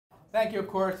Thank you, of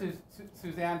course, to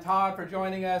Suzanne Todd for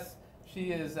joining us.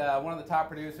 She is one of the top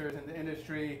producers in the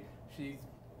industry.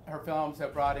 Her films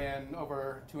have brought in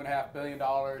over $2.5 billion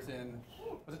in,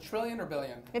 was it trillion or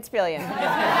billion? It's billion.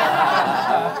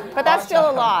 But that's still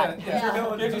a lot.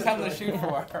 Yeah. Gives you something to shoot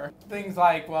for. Things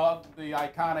like, well, the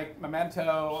iconic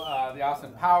Memento, the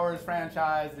Austin Powers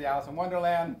franchise, the Alice in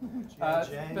Wonderland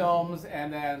films,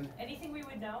 and then... Anything we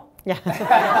would know? Yeah.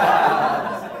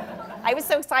 I was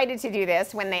so excited to do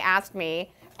this when they asked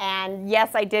me. And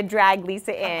yes, I did drag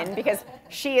Lisa in because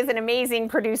she is an amazing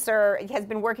producer, has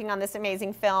been working on this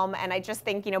amazing film, and I just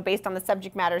think, you know, based on the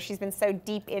subject matter, she's been so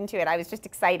deep into it. I was just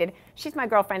excited. She's my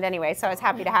girlfriend anyway, so I was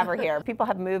happy to have her here. People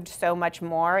have moved so much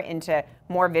more into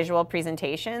more visual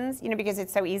presentations, you know, because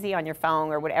it's so easy on your phone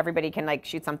or what everybody can like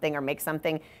shoot something or make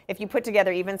something. If you put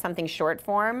together even something short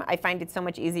form, I find it so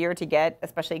much easier to get,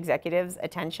 especially executives'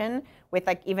 attention with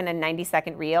like even a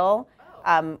 90-second reel.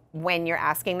 When you're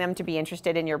asking them to be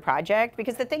interested in your project.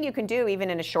 Because the thing you can do, even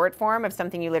in a short form of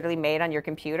something you literally made on your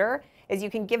computer, is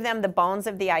you can give them the bones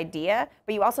of the idea,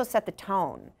 but you also set the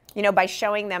tone. You know, by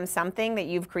showing them something that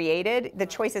you've created, the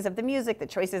choices of the music, the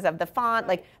choices of the font,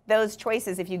 like those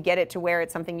choices, if you get it to where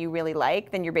it's something you really like,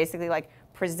 then you're basically like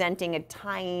presenting a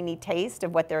tiny taste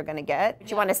of what they're going to get. But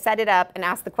you want to set it up and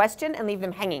ask the question and leave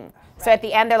them hanging. So at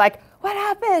the end, they're like, what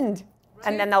happened?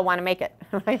 And then they'll want to make it.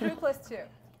 2+2.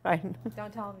 Right.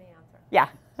 Don't tell them the answer. Yeah.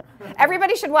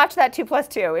 Everybody should watch that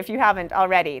 2+2 if you haven't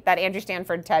already. That Andrew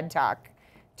Stanford TED Talk,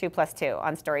 2+2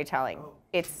 on storytelling.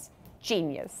 It's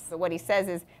genius. But what he says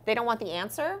is they don't want the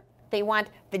answer. They want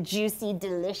the juicy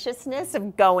deliciousness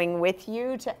of going with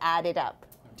you to add it up.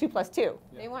 2+2.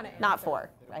 They want it. Not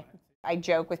 4. Right? I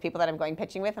joke with people that I'm going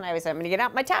pitching with, and I always say, I'm going to get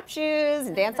out my tap shoes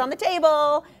and dance on the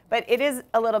table. But it is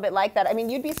a little bit like that. I mean,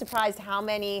 you'd be surprised how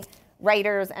many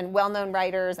writers and well-known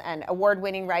writers and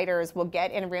award-winning writers will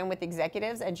get in a room with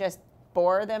executives and just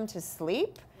bore them to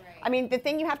sleep. Right. I mean, the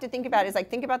thing you have to think about is like,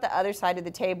 think about the other side of the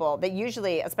table that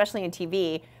usually, especially in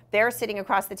TV, they're sitting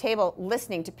across the table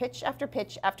listening to pitch after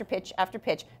pitch after pitch after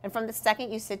pitch. And from the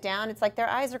second you sit down, it's like their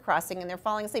eyes are crossing and they're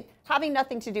falling asleep, having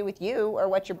nothing to do with you or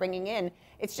what you're bringing in.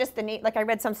 It's just like I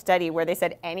read some study where they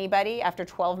said anybody after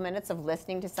 12 minutes of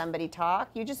listening to somebody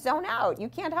talk, you just zone out. You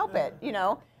can't help it, you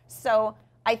know? So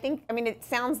I think, I mean, it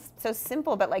sounds so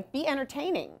simple, but like be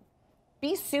entertaining.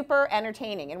 Be super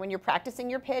entertaining. And when you're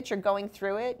practicing your pitch or going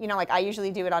through it, you know, like I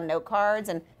usually do it on note cards,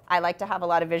 and I like to have a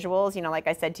lot of visuals, you know, like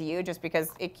I said to you, just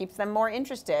because it keeps them more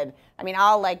interested. I mean,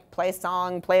 I'll like play a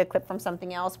song, play a clip from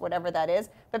something else, whatever that is,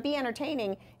 but be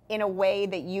entertaining in a way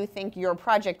that you think your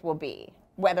project will be,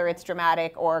 whether it's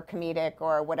dramatic or comedic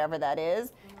or whatever that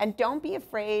is. And don't be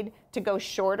afraid to go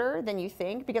shorter than you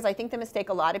think, because I think the mistake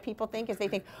a lot of people think is they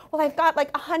think, well, I've got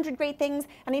like 100 great things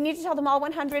and I need to tell them all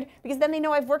 100 because then they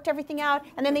know I've worked everything out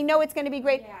and then they know it's going to be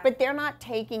great. Yeah. But they're not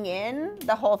taking in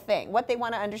the whole thing. What they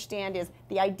want to understand is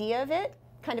the idea of it,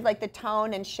 kind of like the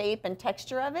tone and shape and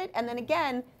texture of it, and then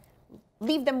again,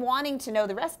 leave them wanting to know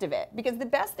the rest of it. Because the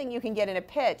best thing you can get in a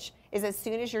pitch is as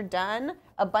soon as you're done,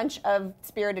 a bunch of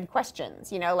spirited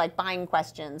questions, you know, like buying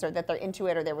questions, or that they're into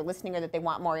it, or they were listening, or that they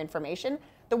want more information.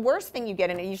 The worst thing you get,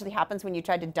 and it usually happens when you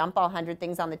try to dump all 100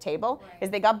 things on the table, right,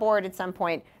 is they got bored at some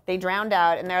point, they drowned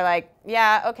out, and they're like,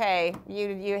 yeah, okay,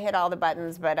 you hit all the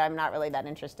buttons, but I'm not really that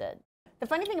interested. The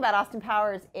funny thing about Austin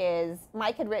Powers is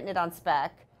Mike had written it on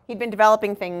spec. He'd been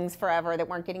developing things forever that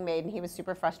weren't getting made, and he was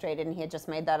super frustrated, and he had just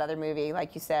made that other movie,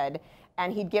 like you said.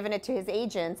 And he'd given it to his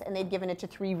agents, and they'd given it to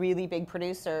 3 really big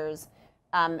producers,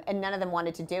 and none of them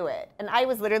wanted to do it. And I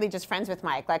was literally just friends with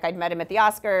Mike. Like, I'd met him at the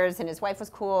Oscars, and his wife was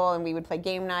cool, and we would play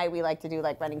game night. We liked to do,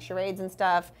 like, running charades and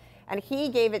stuff. And he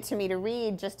gave it to me to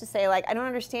read just to say, like, I don't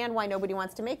understand why nobody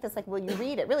wants to make this. Like, will you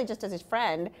read it? Really just as his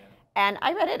friend. And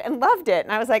I read it and loved it.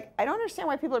 And I was like, I don't understand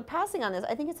why people are passing on this.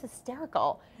 I think it's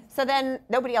hysterical. So then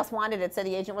nobody else wanted it, so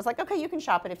the agent was like, okay, you can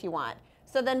shop it if you want.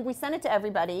 So then we sent it to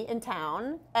everybody in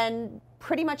town, and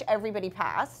pretty much everybody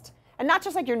passed. And not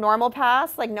just like your normal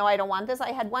pass, like, no, I don't want this.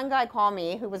 I had one guy call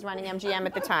me who was running MGM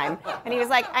at the time, and he was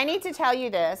like, I need to tell you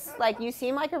this. Like, you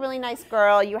seem like a really nice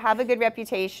girl. You have a good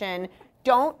reputation.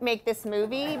 Don't make this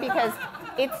movie because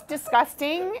it's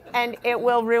disgusting and it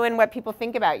will ruin what people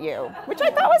think about you, which I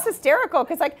thought was hysterical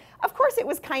because, like, of course it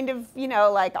was kind of, you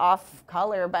know, like off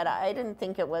color, but I didn't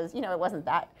think it was, you know, it wasn't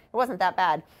that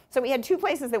bad. So we had 2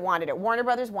 places that wanted it. Warner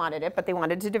Brothers wanted it, but they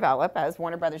wanted to develop, as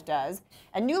Warner Brothers does.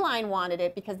 And New Line wanted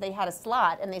it because they had a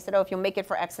slot, and they said, oh, if you'll make it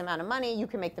for X amount of money, you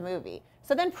can make the movie.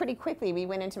 So then pretty quickly we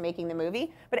went into making the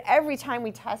movie, but every time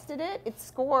we tested it, it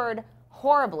scored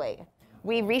horribly.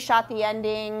 We reshot the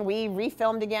ending. We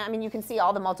refilmed again. I mean, you can see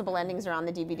all the multiple endings are on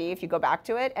the DVD if you go back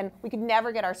to it. And we could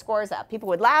never get our scores up. People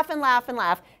would laugh and laugh and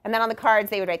laugh. And then on the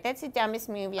cards, they would write, "That's the dumbest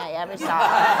movie I ever saw."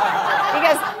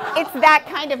 Because it's that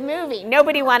kind of movie.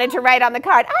 Nobody wanted to write on the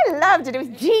card, "I loved it. It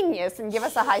was genius," and give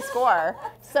us a high score.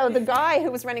 So the guy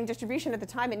who was running distribution at the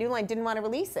time at New Line didn't want to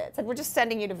release it. Said, "We're just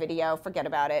sending you to video. Forget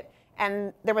about it."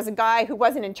 And there was a guy who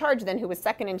wasn't in charge then, who was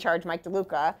second in charge, Mike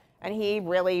DeLuca. And he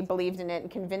really believed in it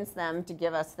and convinced them to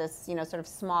give us this, sort of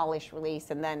smallish release.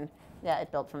 And then, yeah,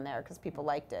 it built from there because people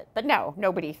liked it. But no,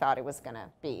 nobody thought it was going to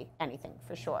be anything,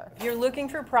 for sure. If you're looking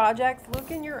for projects,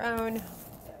 look in your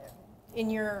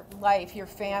life, your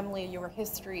family, your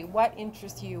history. What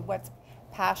interests you? What's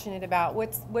passionate about?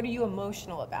 What are you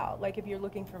emotional about? Like if you're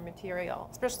looking for material,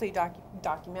 especially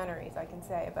documentaries, I can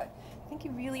say. But I think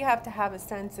you really have to have a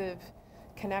sense of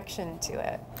connection to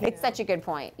it. It's such a good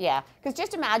point, yeah. Because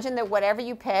just imagine that whatever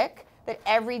you pick, that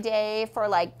every day for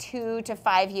like 2 to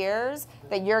 5 years,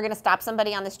 that you're going to stop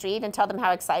somebody on the street and tell them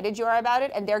how excited you are about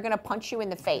it, and they're going to punch you in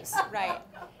the face. Right.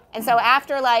 And so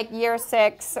after like year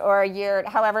 6 or year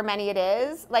however many it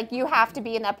is, like you have to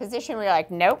be in that position where you're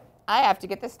like, nope, I have to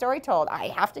get this story told. I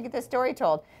have to get this story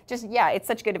told. Just, yeah, it's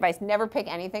such good advice. Never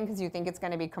pick anything because you think it's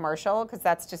going to be commercial, because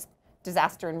that's just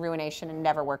disaster and ruination and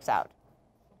never works out.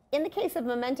 In the case of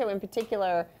Memento in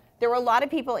particular, there were a lot of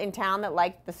people in town that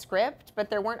liked the script, but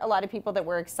there weren't a lot of people that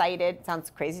were excited, it sounds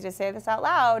crazy to say this out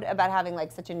loud, about having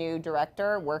like such a new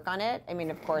director work on it. I mean,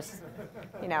 of course,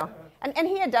 and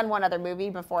he had done one other movie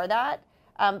before that.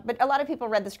 But a lot of people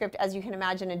read the script, as you can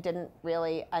imagine, and didn't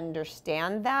really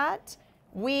understand that.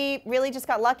 We really just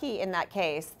got lucky in that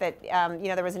case that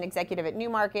there was an executive at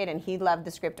Newmarket and he loved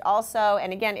the script also.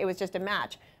 And again, it was just a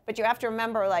match. But you have to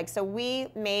remember, like, so we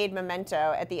made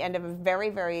Memento at the end of a very,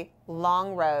 very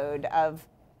long road of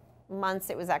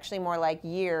months. It was actually more like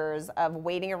years of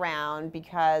waiting around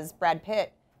because Brad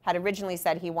Pitt had originally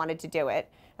said he wanted to do it.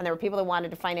 And there were people that wanted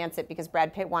to finance it because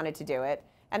Brad Pitt wanted to do it.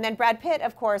 And then Brad Pitt,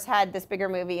 of course, had this bigger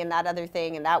movie and that other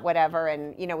thing and that whatever.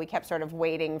 And, we kept sort of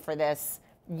waiting for this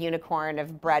unicorn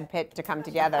of Brad Pitt to come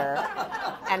together.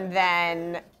 And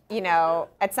then,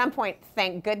 at some point,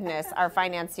 thank goodness, our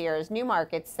financiers,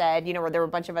 Newmarket, said, there were a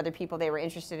bunch of other people they were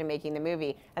interested in making the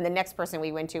movie. And the next person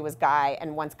we went to was Guy.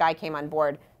 And once Guy came on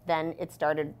board, then it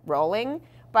started rolling.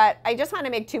 But I just want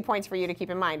to make 2 points for you to keep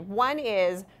in mind. One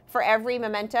is, for every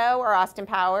Memento or Austin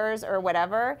Powers or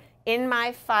whatever, in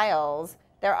my files,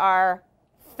 there are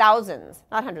thousands,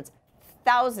 not hundreds,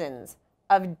 thousands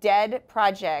of dead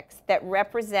projects that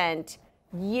represent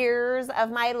years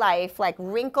of my life, like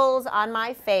wrinkles on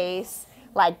my face,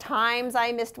 like times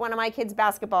I missed one of my kids'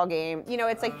 basketball game.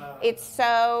 It's like, it's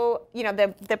so,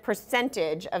 the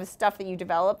percentage of stuff that you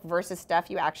develop versus stuff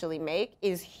you actually make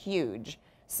is huge.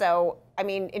 So, I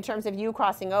mean, in terms of you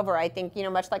crossing over, I think,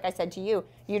 much like I said to you,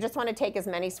 you just want to take as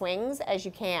many swings as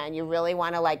you can. You really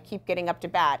want to like keep getting up to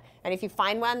bat. And if you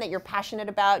find one that you're passionate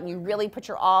about and you really put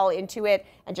your all into it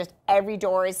and just every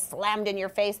door is slammed in your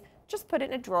face, just put it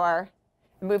in a drawer,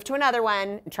 move to another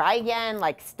one, and try again,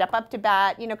 like step up to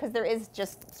bat, because there is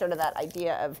just sort of that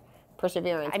idea of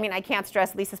perseverance. I mean, I can't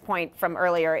stress Lisa's point from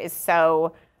earlier is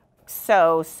so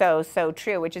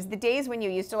true, which is the days when you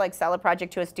used to like sell a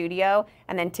project to a studio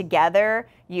and then together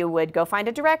you would go find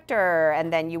a director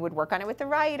and then you would work on it with the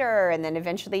writer and then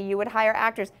eventually you would hire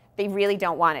actors. They really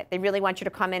don't want it. They really want you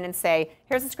to come in and say,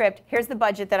 here's the script, here's the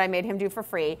budget that I made him do for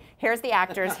free, here's the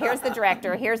actors, here's the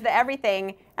director, here's the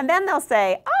everything, and then they'll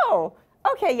say, oh,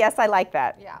 okay, yes, I like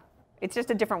that. Yeah. It's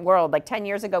just a different world. Like 10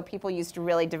 years ago, people used to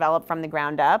really develop from the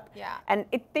ground up. Yeah. And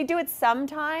they do it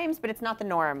sometimes, but it's not the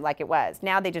norm like it was.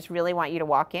 Now they just really want you to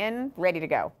walk in, ready to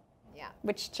go. Yeah.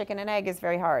 Which chicken and egg is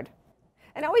very hard.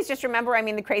 And always just remember, I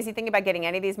mean, the crazy thing about getting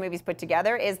any of these movies put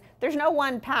together is there's no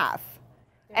one path.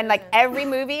 And like every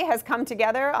movie has come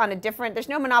together on a different, there's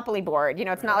no monopoly board.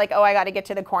 It's not like, oh, I got to get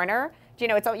to the corner.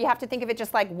 You have to think of it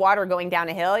just like water going down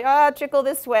a hill. Oh, trickle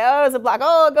this way. Oh, it's a block.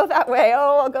 Oh, I'll go that way.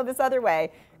 Oh, I'll go this other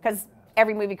way. Because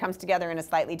every movie comes together in a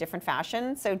slightly different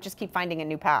fashion. So just keep finding a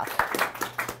new path.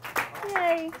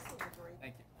 Yay.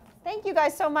 Thank you. Thank you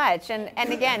guys so much. And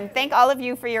again, thank all of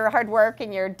you for your hard work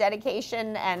and your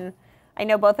dedication. And I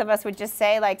know both of us would just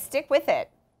say, like, stick with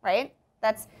it, right?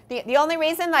 That's the only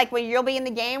reason, like, when you'll be in the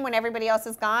game when everybody else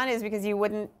is gone is because you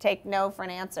wouldn't take no for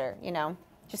an answer,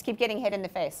 Just keep getting hit in the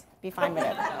face. Be fine with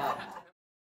it.